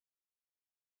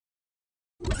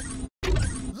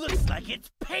Looks like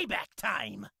it's payback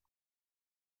time!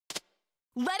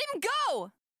 Let him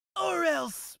go! Or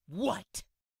else what?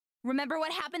 Remember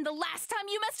what happened the last time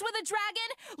you messed with a dragon?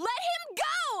 Let him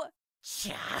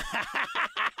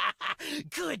go!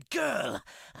 Good girl!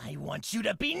 I want you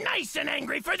to be nice and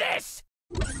angry for this!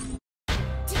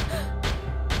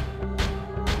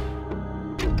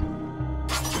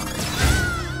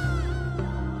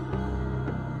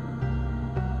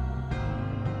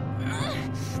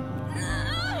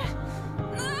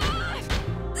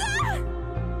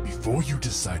 Before you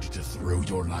decided to throw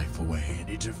your life away and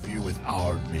interfere with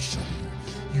our mission,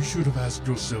 you should have asked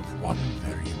yourself one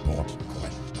very important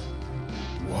question.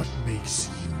 What makes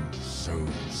you so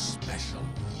special?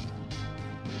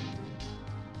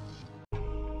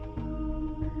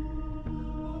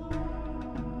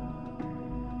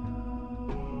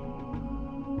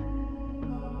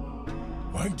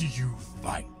 Why do you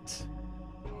fight?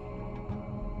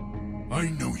 I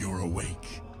know you're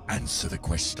awake. Answer the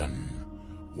question.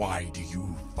 Why do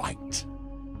you fight?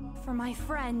 For my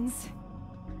friends.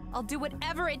 I'll do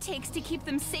whatever it takes to keep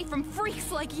them safe from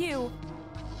freaks like you.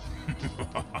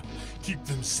 Keep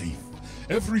them safe.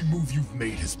 Every move you've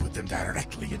made has put them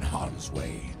directly in harm's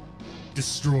way.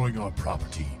 Destroying our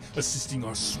property, assisting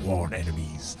our sworn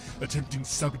enemies, attempting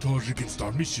sabotage against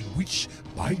our mission, which,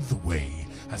 by the way,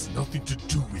 has nothing to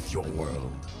do with your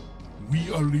world.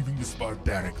 We are leaving this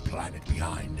barbaric planet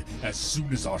behind as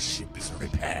soon as our ship is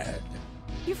repaired.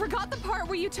 You forgot the part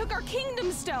where you took our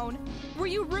kingdom stone, where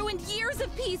you ruined years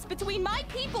of peace between my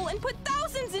people and put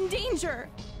thousands in danger.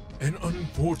 An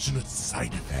unfortunate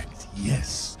side effect,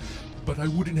 yes. But I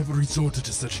wouldn't have resorted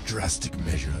to such drastic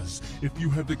measures if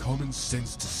you had the common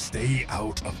sense to stay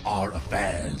out of our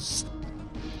affairs.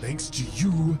 Thanks to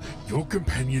you, your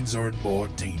companions are in more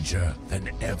danger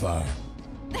than ever.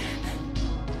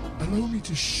 Allow me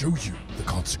to show you the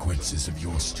consequences of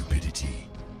your stupidity.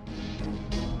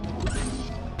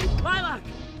 Lilac!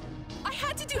 I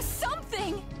had to do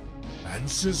something!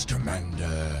 Answers,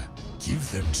 Commander.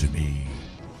 Give them to me.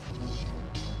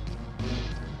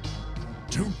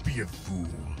 Don't be a fool.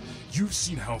 You've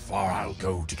seen how far I'll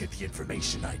go to get the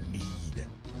information I need.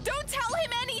 Don't tell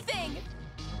him anything!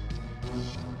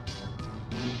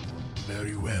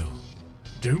 Very well.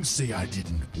 Don't say I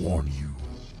didn't warn you.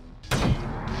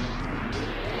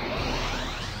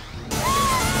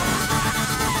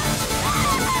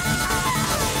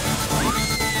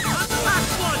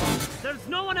 There's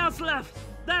no one else left!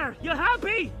 There, you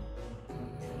happy?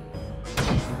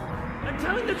 I'm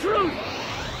telling the truth!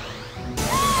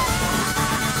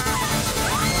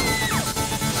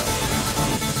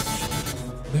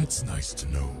 That's nice to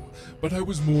know, but I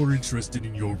was more interested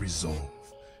in your resolve.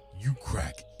 You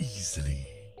crack easily,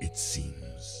 it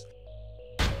seems.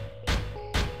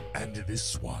 And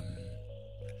this one.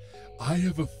 I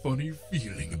have a funny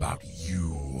feeling about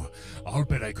you. I'll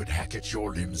bet I could hack at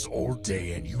your limbs all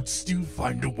day and you'd still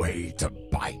find a way to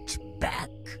bite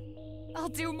back. I'll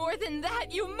do more than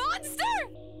that, you monster!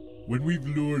 When we've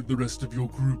lured the rest of your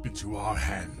group into our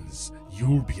hands,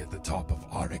 you'll be at the top of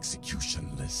our execution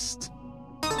list.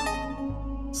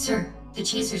 Sir, the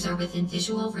chasers are within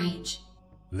visual range.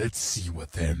 Let's see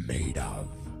what they're made of.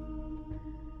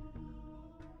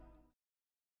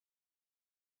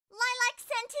 Lilac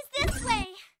scent is this way!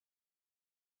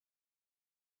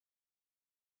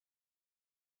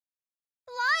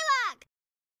 Lilac!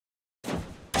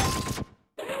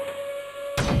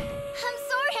 I'm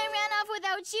sorry I ran off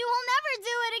without you. I'll never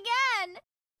do it again!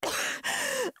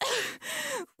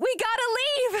 We gotta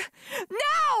leave!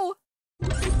 Now!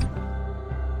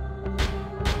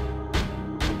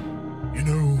 You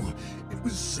know, it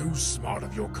was so smart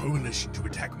of your coalition to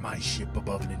attack my ship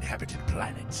above an inhabited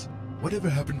planet. Whatever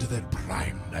happened to that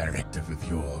prime directive of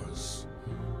yours?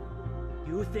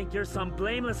 You think you're some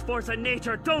blameless force of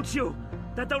nature, don't you?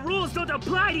 That the rules don't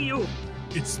apply to you!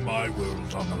 It's my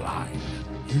world on the line.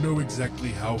 You know exactly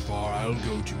how far I'll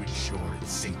go to ensure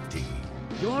its safety.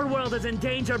 Your world is in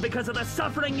danger because of the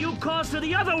suffering you caused to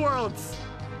the other worlds!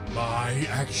 My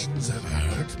actions have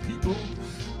hurt people?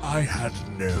 I had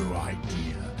no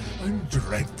idea. I'm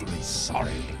dreadfully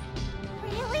sorry.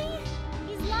 Really?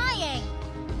 He's lying!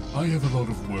 I have a lot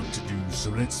of work to do,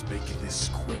 so let's make this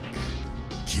quick.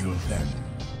 Kill them.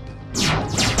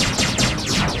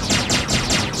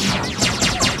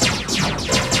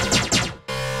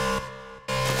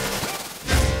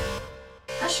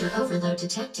 Pressure overload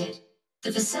detected.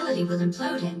 The facility will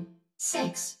implode in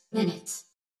 6 minutes.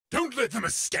 Don't let them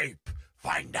escape!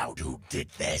 Find out who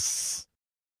did this!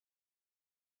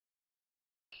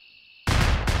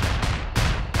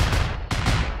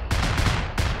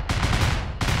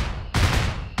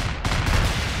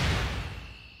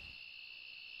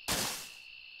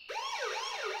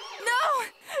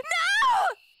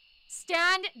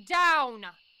 Stand down!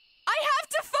 I have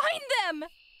to find them!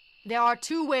 There are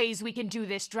 2 ways we can do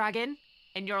this, Dragon,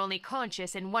 and you're only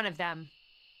conscious in one of them.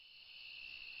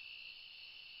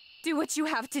 Do what you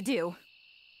have to do.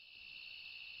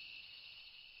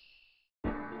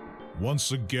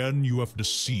 Once again, you have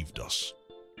deceived us.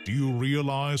 Do you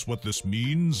realize what this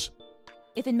means?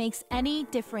 If it makes any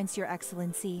difference, Your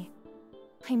Excellency,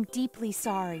 I'm deeply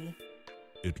sorry.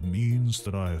 It means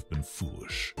that I have been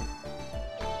foolish.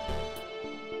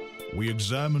 We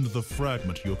examined the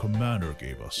fragment your commander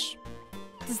gave us.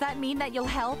 Does that mean that you'll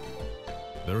help?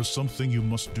 There is something you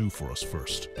must do for us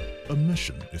first. A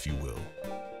mission, if you will.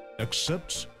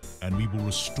 Accept, and we will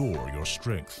restore your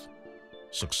strength.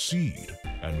 Succeed,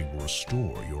 and we will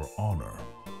restore your honor.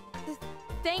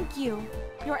 Thank you,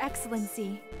 Your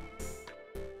Excellency.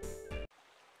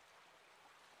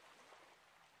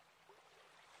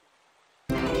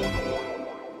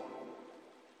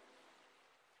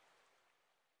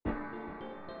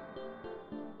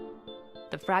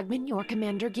 The fragment your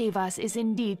commander gave us is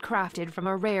indeed crafted from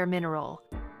a rare mineral,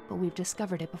 but we've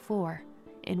discovered it before,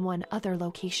 in one other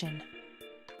location.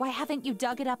 Why haven't you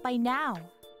dug it up by now?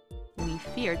 We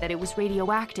feared that it was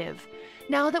radioactive.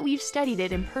 Now that we've studied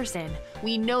it in person,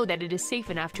 we know that it is safe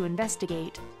enough to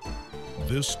investigate.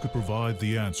 This could provide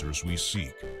the answers we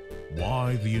seek.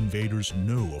 Why the invaders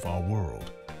know of our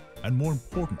world, and more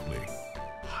importantly,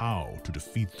 how to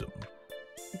defeat them.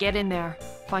 Get in there,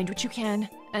 find what you can,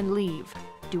 and leave.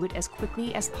 Do it as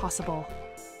quickly as possible.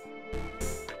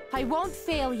 I won't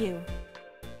fail you.